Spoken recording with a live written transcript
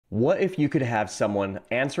What if you could have someone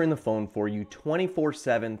answering the phone for you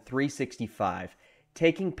 24/7, 365,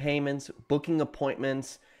 taking payments, booking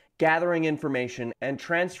appointments, gathering information, and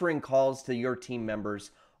transferring calls to your team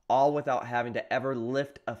members, all without having to ever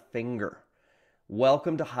lift a finger?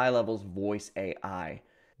 Welcome to High Level's Voice AI.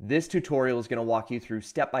 This tutorial is going to walk you through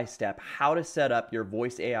step-by-step how to set up your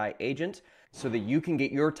Voice AI agent so that you can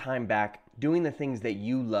get your time back doing the things that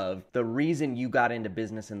you love, the reason you got into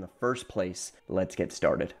business in the first place. Let's get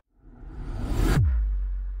started.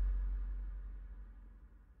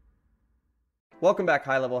 Welcome back,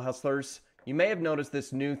 High Level Hustlers. You may have noticed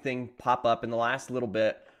this new thing pop up in the last little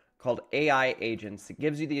bit called AI Agents. It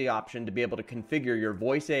gives you the option to be able to configure your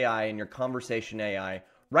voice AI and your conversation AI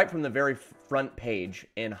right from the very front page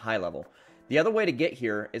in High Level. The other way to get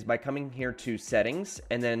here is by coming here to Settings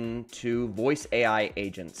and then to Voice AI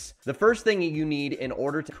Agents. The first thing you need in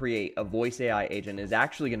order to create a Voice AI agent is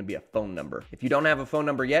actually going to be a phone number. If you don't have a phone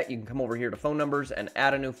number yet, you can come over here to Phone Numbers and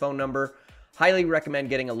add a new phone number. Highly recommend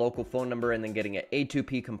getting a local phone number and then getting it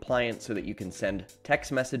A2P compliant so that you can send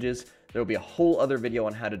text messages. There will be a whole other video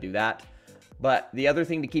on how to do that. But the other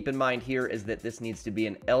thing to keep in mind here is that this needs to be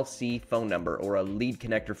an LC phone number or a lead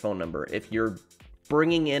connector phone number. If you're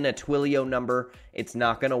bringing in a Twilio number, it's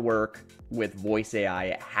not going to work with Voice AI.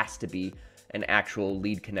 It has to be an actual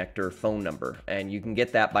lead connector phone number. And you can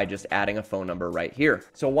get that by just adding a phone number right here.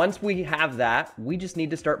 So once we have that, we just need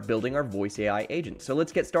to start building our Voice AI agent. So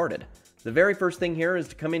let's get started. The very first thing here is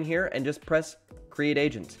to come in here and just press Create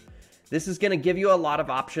Agent. This is going to give you a lot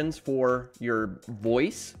of options for your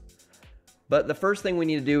voice, but the first thing we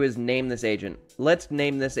need to do is name this agent. Let's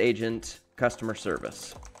name this agent Customer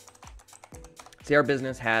Service. See, our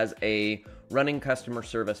business has a running customer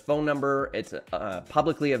service phone number. It's a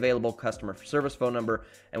publicly available customer service phone number,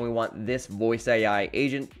 and we want this Voice AI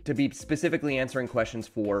agent to be specifically answering questions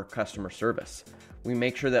for customer service. We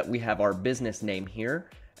make sure that we have our business name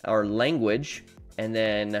here, our language, and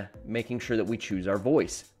then making sure that we choose our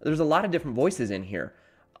voice. There's a lot of different voices in here.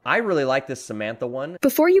 I really like this Samantha one.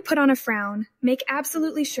 Before you put on a frown, make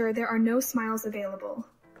absolutely sure there are no smiles available.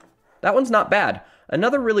 That one's not bad.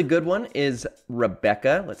 Another really good one is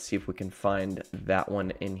Rebecca. Let's see if we can find that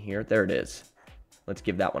one in here. There it is. Let's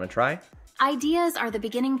give that one a try. Ideas are the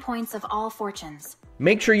beginning points of all fortunes.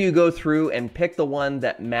 Make sure you go through and pick the one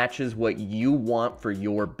that matches what you want for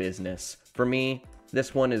your business. For me,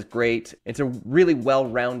 this one is great. It's a really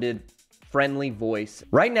well-rounded, friendly voice.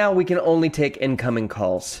 Right now, we can only take incoming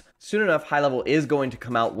calls. Soon enough, High Level is going to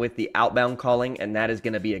come out with the outbound calling, and that is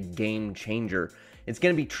going to be a game changer. It's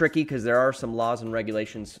going to be tricky because there are some laws and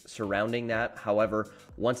regulations surrounding that. However,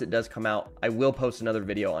 once it does come out, I will post another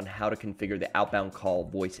video on how to configure the outbound call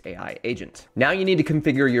Voice AI agent. Now you need to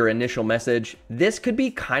configure your initial message. This could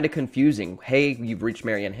be kind of confusing. Hey, you've reached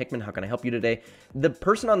Marianne Hickman. How can I help you today? The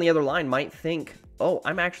person on the other line might think, oh,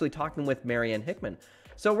 I'm actually talking with Marianne Hickman.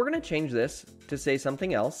 So we're going to change this to say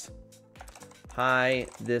something else. Hi,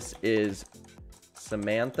 this is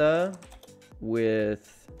Samantha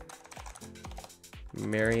with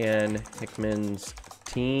Marianne Hickman's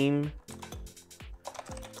team.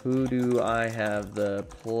 Who do I have the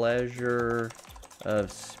pleasure of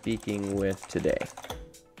speaking with today?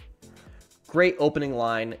 Great opening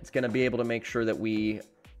line. It's going to be able to make sure that we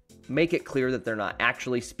make it clear that they're not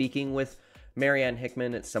actually speaking with Marianne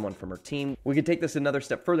Hickman. It's someone from her team. We could take this another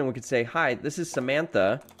step further and we could say, hi, this is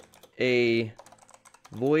Samantha, a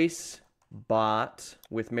voice bot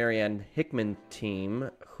with Marianne Hickman team.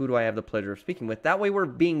 Who do I have the pleasure of speaking with? That way we're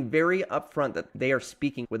being very upfront that they are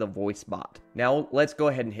speaking with a voice bot. Now let's go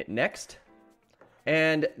ahead and hit next.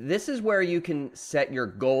 And this is where you can set your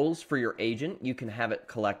goals for your agent. You can have it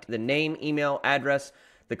collect the name, email, address,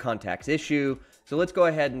 the contacts issue. So let's go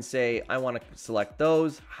ahead and say I want to select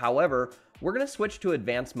those. However, we're going to switch to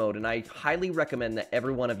advanced mode, and I highly recommend that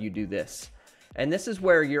every one of you do this. And this is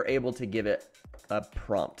where you're able to give it a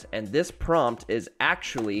prompt. And this prompt is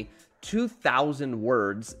actually 2,000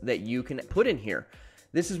 words that you can put in here.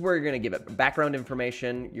 This is where you're going to give it background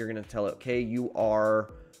information. You're going to tell it, okay, you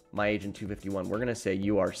are my agent 251. We're going to say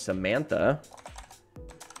you are Samantha,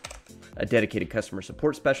 a dedicated customer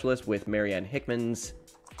support specialist with Marianne Hickman's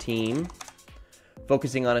team,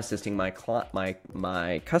 focusing on assisting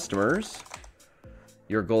my customers.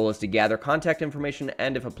 Your goal is to gather contact information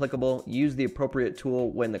and, if applicable, use the appropriate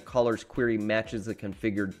tool when the caller's query matches the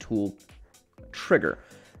configured tool trigger.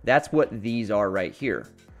 That's what these are right here.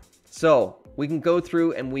 So we can go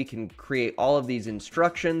through and we can create all of these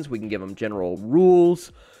instructions. We can give them general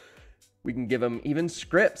rules. We can give them even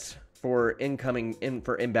scripts for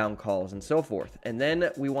inbound calls and so forth. And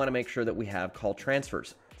then we want to make sure that we have call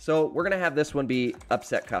transfers. So we're going to have this one be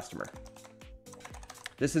upset customer.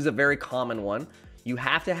 This is a very common one. You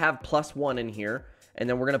have to have +1 in here, and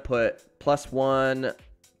then we're going to put +1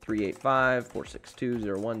 385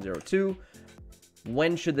 462 0102.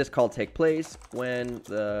 When should this call take place? When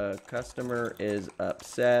the customer is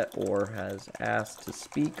upset or has asked to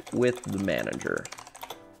speak with the manager.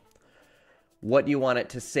 What do you want it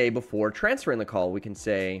to say before transferring the call? We can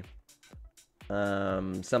say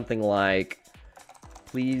something like,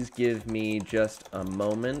 please give me just a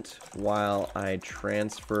moment while I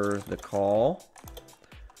transfer the call.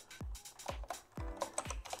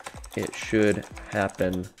 It should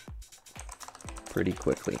happen pretty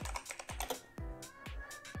quickly.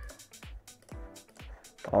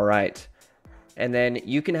 All right. And then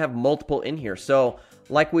you can have multiple in here. So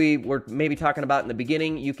like we were maybe talking about in the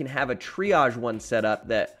beginning, you can have a triage one set up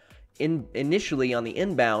that initially on the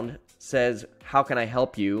inbound says, how can I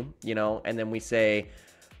help you? You know, and then we say,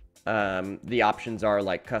 the options are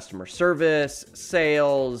like customer service,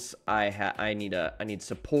 sales, I need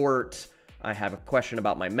support, I have a question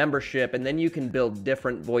about my membership, and then you can build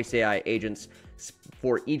different voice AI agents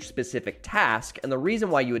for each specific task. And the reason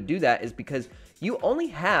why you would do that is because you only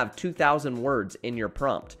have 2,000 words in your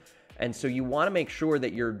prompt. And so you want to make sure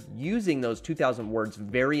that you're using those 2,000 words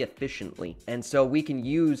very efficiently. And so we can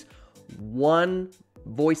use one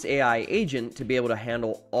voice AI agent to be able to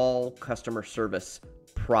handle all customer service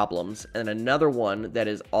problems, and another one that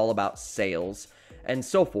is all about sales, and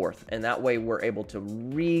so forth. And that way we're able to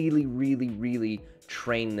really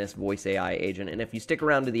train this voice AI agent. And if you stick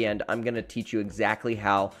around to the end, I'm going to teach you exactly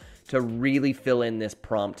how to really fill in this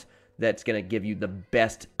prompt that's going to give you the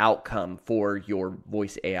best outcome for your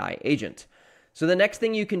voice AI agent. So the next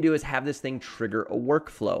thing you can do is have this thing trigger a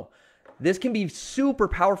workflow. This can be super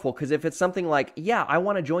powerful because if it's something like, yeah, I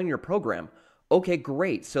want to join your program. Okay,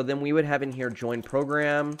 great. So then we would have in here join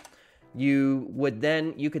program. You could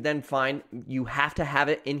then find, you have to have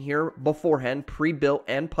it in here beforehand, pre-built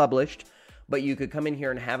and published, but you could come in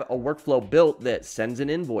here and have a workflow built that sends an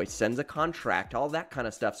invoice, sends a contract, all that kind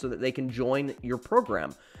of stuff so that they can join your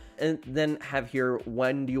program. And then have here,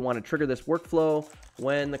 when do you want to trigger this workflow?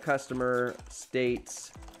 When the customer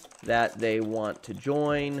states that they want to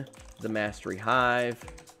join the Mastery Hive,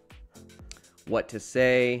 what to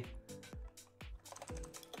say.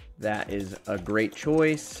 That is a great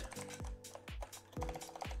choice.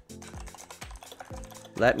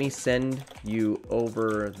 Let me send you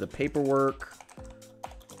over the paperwork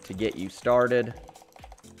to get you started.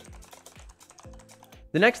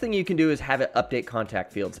 The next thing you can do is have it update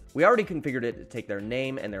contact fields. We already configured it to take their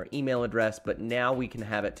name and their email address, but now we can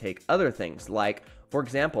have it take other things like, for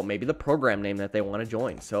example, maybe the program name that they want to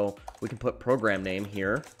join. So we can put program name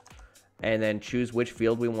here and then choose which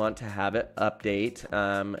field we want to have it update.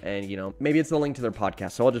 And you know, maybe it's the link to their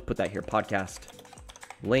podcast. So I'll just put that here, podcast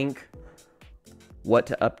link, what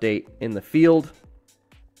to update in the field,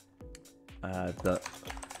 the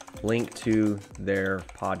link to their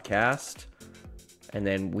podcast. And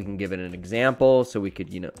then we can give it an example. So we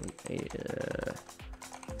could, you know,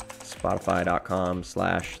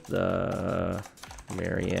 Spotify.com/the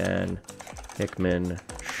Marianne Hickman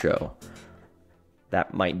show.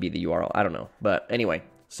 That might be the URL. I don't know. But anyway,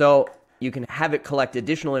 so you can have it collect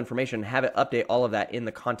additional information, have it update all of that in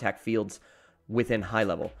the contact fields within high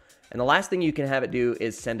level. And the last thing you can have it do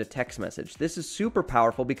is send a text message. This is super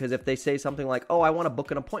powerful because if they say something like, oh, I want to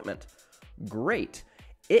book an appointment. Great.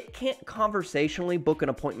 It can't conversationally book an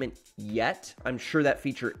appointment yet. I'm sure that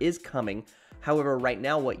feature is coming. However, right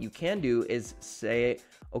now what you can do is say,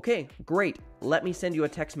 okay, great. Let me send you a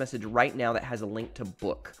text message right now that has a link to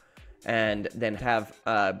book. And then have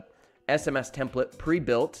a SMS template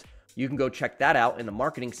pre-built. You can go check that out in the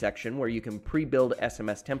marketing section where you can pre-build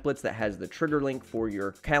SMS templates that has the trigger link for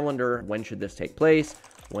your calendar. When should this take place?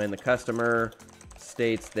 When the customer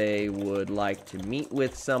states they would like to meet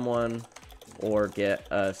with someone or get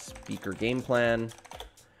a speaker game plan.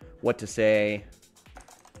 What to say.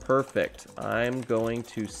 Perfect. I'm going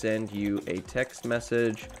to send you a text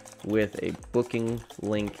message with a booking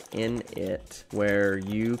link in it where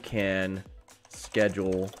you can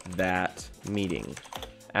schedule that meeting.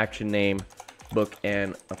 Action name, book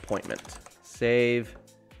an appointment. Save.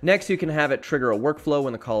 Next, you can have it trigger a workflow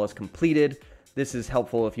when the call is completed. This is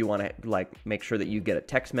helpful if you want to make sure that you get a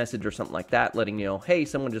text message or something like that, letting you know, hey,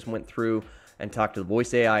 someone just went through and talked to the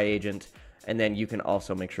voice AI agent. And then you can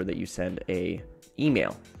also make sure that you send a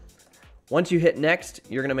email. Once you hit next,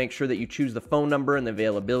 you're going to make sure that you choose the phone number and the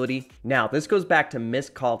availability. Now, this goes back to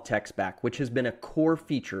missed call text back, which has been a core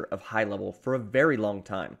feature of High Level for a very long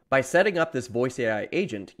time. By setting up this voice AI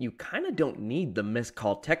agent, you kind of don't need the missed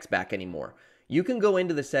call text back anymore. You can go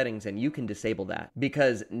into the settings and you can disable that,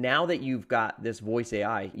 because now that you've got this voice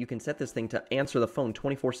AI, you can set this thing to answer the phone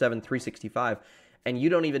 24/7, 365, and you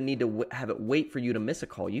don't even need to have it wait for you to miss a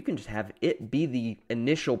call. You can just have it be the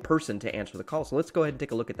initial person to answer the call. So let's go ahead and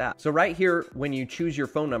take a look at that. So right here, when you choose your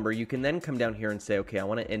phone number, you can then come down here and say, okay, I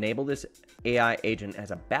want to enable this AI agent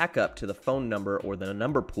as a backup to the phone number or the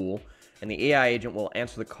number pool. And the AI agent will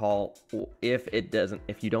answer the call if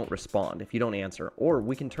you don't respond, if you don't answer. Or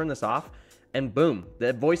we can turn this off, and boom,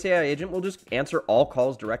 the voice AI agent will just answer all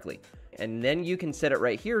calls directly. And then you can set it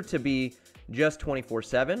right here to be just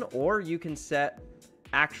 24/7, or you can set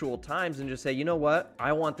actual times and just say, you know what,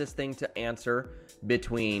 I want this thing to answer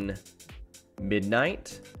between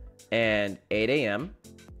midnight and 8 a.m.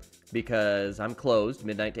 because I'm closed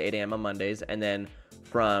midnight to 8 a.m. on Mondays, and then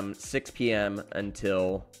from 6 p.m.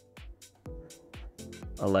 until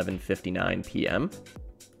 11:59 p.m.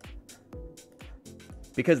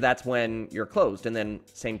 because that's when you're closed. And then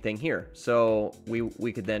same thing here. So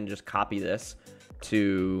we could then just copy this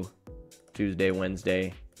to Tuesday,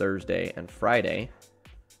 Wednesday, Thursday, and Friday.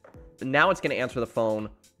 Now it's going to answer the phone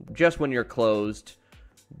just when you're closed.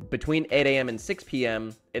 Between 8 a.m. and 6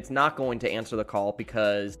 p.m., it's not going to answer the call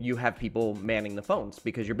because you have people manning the phones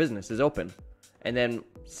because your business is open. And then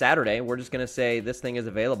Saturday, we're just going to say this thing is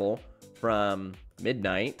available from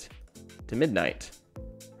midnight to midnight.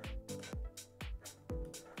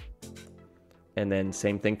 And then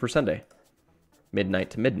same thing for Sunday,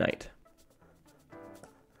 midnight to midnight.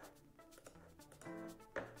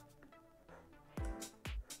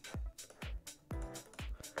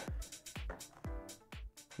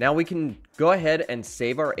 Now we can go ahead and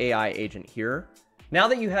save our AI agent here. Now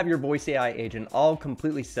that you have your voice AI agent all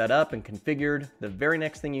completely set up and configured, the very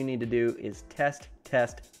next thing you need to do is test,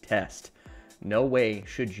 test, test. No way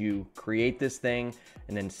should you create this thing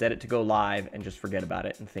and then set it to go live and just forget about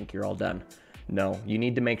it and think you're all done. No, you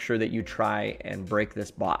need to make sure that you try and break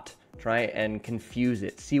this bot. Try and confuse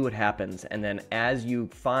it, see what happens. And then as you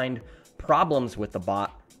find problems with the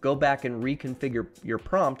bot, go back and reconfigure your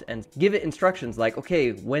prompt and give it instructions like,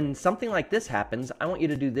 okay, when something like this happens, I want you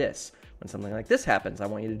to do this. When something like this happens, I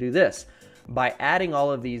want you to do this. By adding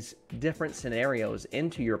all of these different scenarios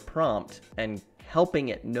into your prompt and helping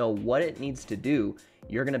it know what it needs to do,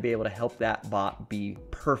 you're going to be able to help that bot be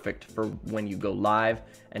perfect for when you go live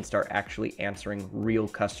and start actually answering real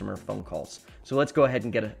customer phone calls. So let's go ahead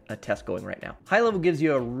and get a test going right now. High Level gives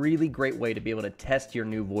you a really great way to be able to test your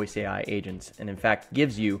new voice AI agents, and in fact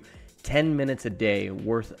gives you 10 minutes a day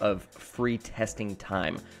worth of free testing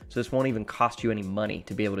time. So this won't even cost you any money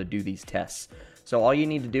to be able to do these tests. So all you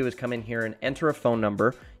need to do is come in here and enter a phone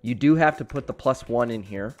number. You do have to put the +1 in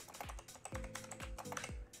here.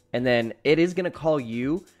 And then it is going to call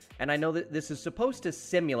you. And I know that this is supposed to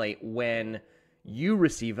simulate when your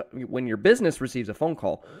business receives a phone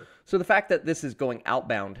call. So the fact that this is going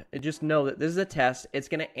outbound, just know that this is a test. It's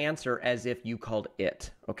going to answer as if you called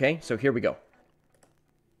it. Okay, so here we go.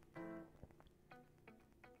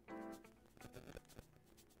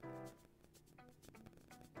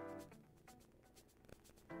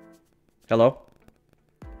 Hello?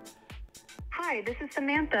 Hi, this is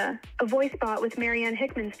Samantha, a voice bot with Marianne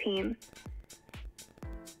Hickman's team.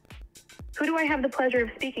 Who do I have the pleasure of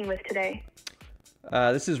speaking with today?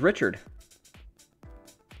 This is Richard.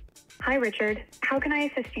 Hi, Richard. How can I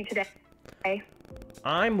assist you today?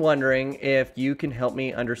 I'm wondering if you can help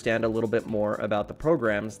me understand a little bit more about the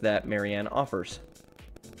programs that Marianne offers.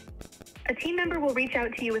 A team member will reach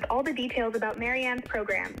out to you with all the details about Marianne's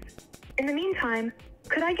programs. In the meantime,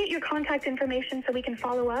 could I get your contact information so we can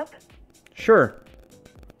follow up? Sure.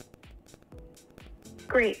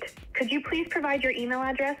 Great. Could you please provide your email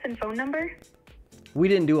address and phone number? We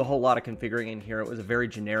didn't do a whole lot of configuring in here. It was a very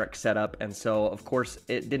generic setup, and so of course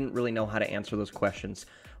it didn't really know how to answer those questions.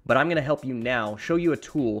 But I'm going to help you now, show you a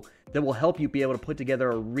tool that will help you be able to put together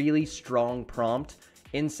a really strong prompt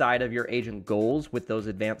inside of your agent goals with those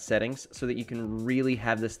advanced settings so that you can really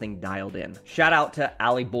have this thing dialed in. Shout out to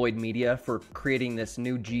Allie Boyd Media for creating this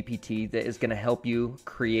new GPT that is going to help you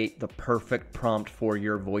create the perfect prompt for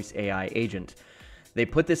your voice AI agent. They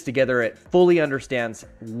put this together. It fully understands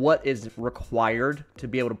what is required to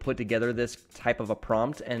be able to put together this type of a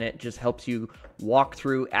prompt, and it just helps you walk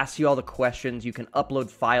through, ask you all the questions. You can upload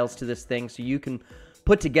files to this thing so you can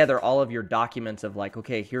put together all of your documents of like,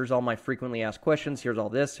 okay, here's all my frequently asked questions, here's all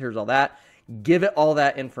this, here's all that. Give it all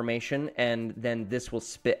that information, and then this will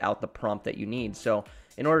spit out the prompt that you need. So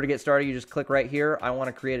in order to get started, you just click right here. I want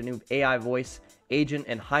to create a new AI voice agent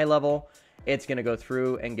in High Level. It's going to go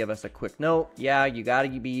through and give us a quick note. Yeah, you got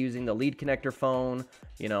to be using the lead connector phone,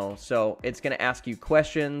 so it's going to ask you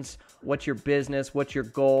questions. what's your business, what's your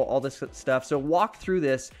goal, all this stuff. So walk through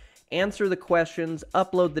this, answer the questions,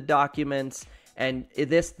 upload the documents, and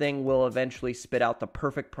this thing will eventually spit out the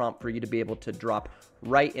perfect prompt for you to be able to drop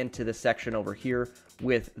right into the section over here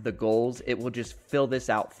with the goals. It will just fill this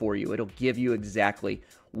out for you. It'll give you exactly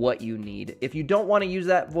what you need. If you don't want to use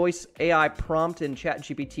that voice AI prompt in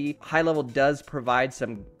ChatGPT, High Level does provide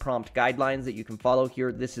some prompt guidelines that you can follow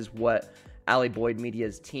here. This is what Allie Boyd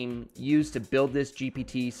Media's team used to build this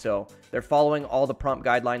GPT, so they're following all the prompt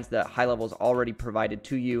guidelines that High Level's already provided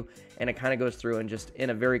to you, and it kind of goes through and just in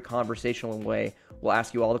a very conversational way will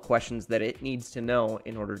ask you all the questions that it needs to know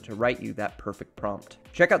in order to write you that perfect prompt.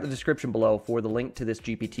 Check out the description below for the link to this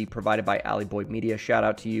GPT provided by Allie Boyd Media. Shout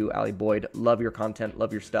out to you, Allie Boyd. Love your content,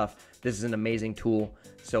 love your stuff. This is an amazing tool,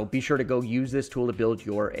 so be sure to go use this tool to build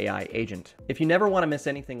your AI agent. If you never want to miss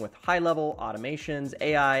anything with High Level, automations,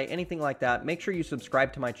 AI, anything like that, make sure you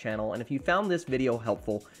subscribe to my channel, and if you found this video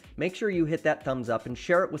helpful, make sure you hit that thumbs up and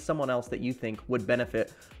share it with someone else that you think would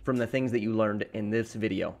benefit from the things that you learned in this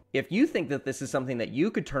video. If you think that this is something that you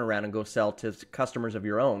could turn around and go sell to customers of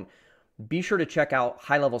your own, be sure to check out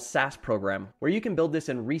High Level SaaS program, where you can build this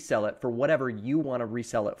and resell it for whatever you want to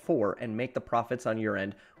resell it for and make the profits on your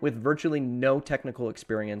end with virtually no technical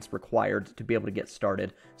experience required to be able to get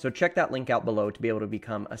started. So check that link out below to be able to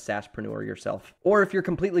become a SaaSpreneur yourself. Or if you're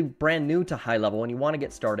completely brand new to High Level and you want to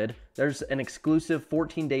get started, there's an exclusive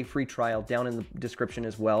 14-day free trial down in the description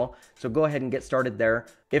as well. So go ahead and get started there.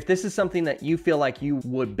 If this is something that you feel like you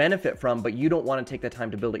would benefit from, but you don't want to take the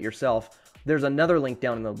time to build it yourself, there's another link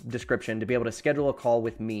down in the description to be able to schedule a call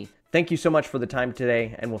with me. Thank you so much for the time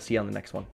today, and we'll see you on the next one.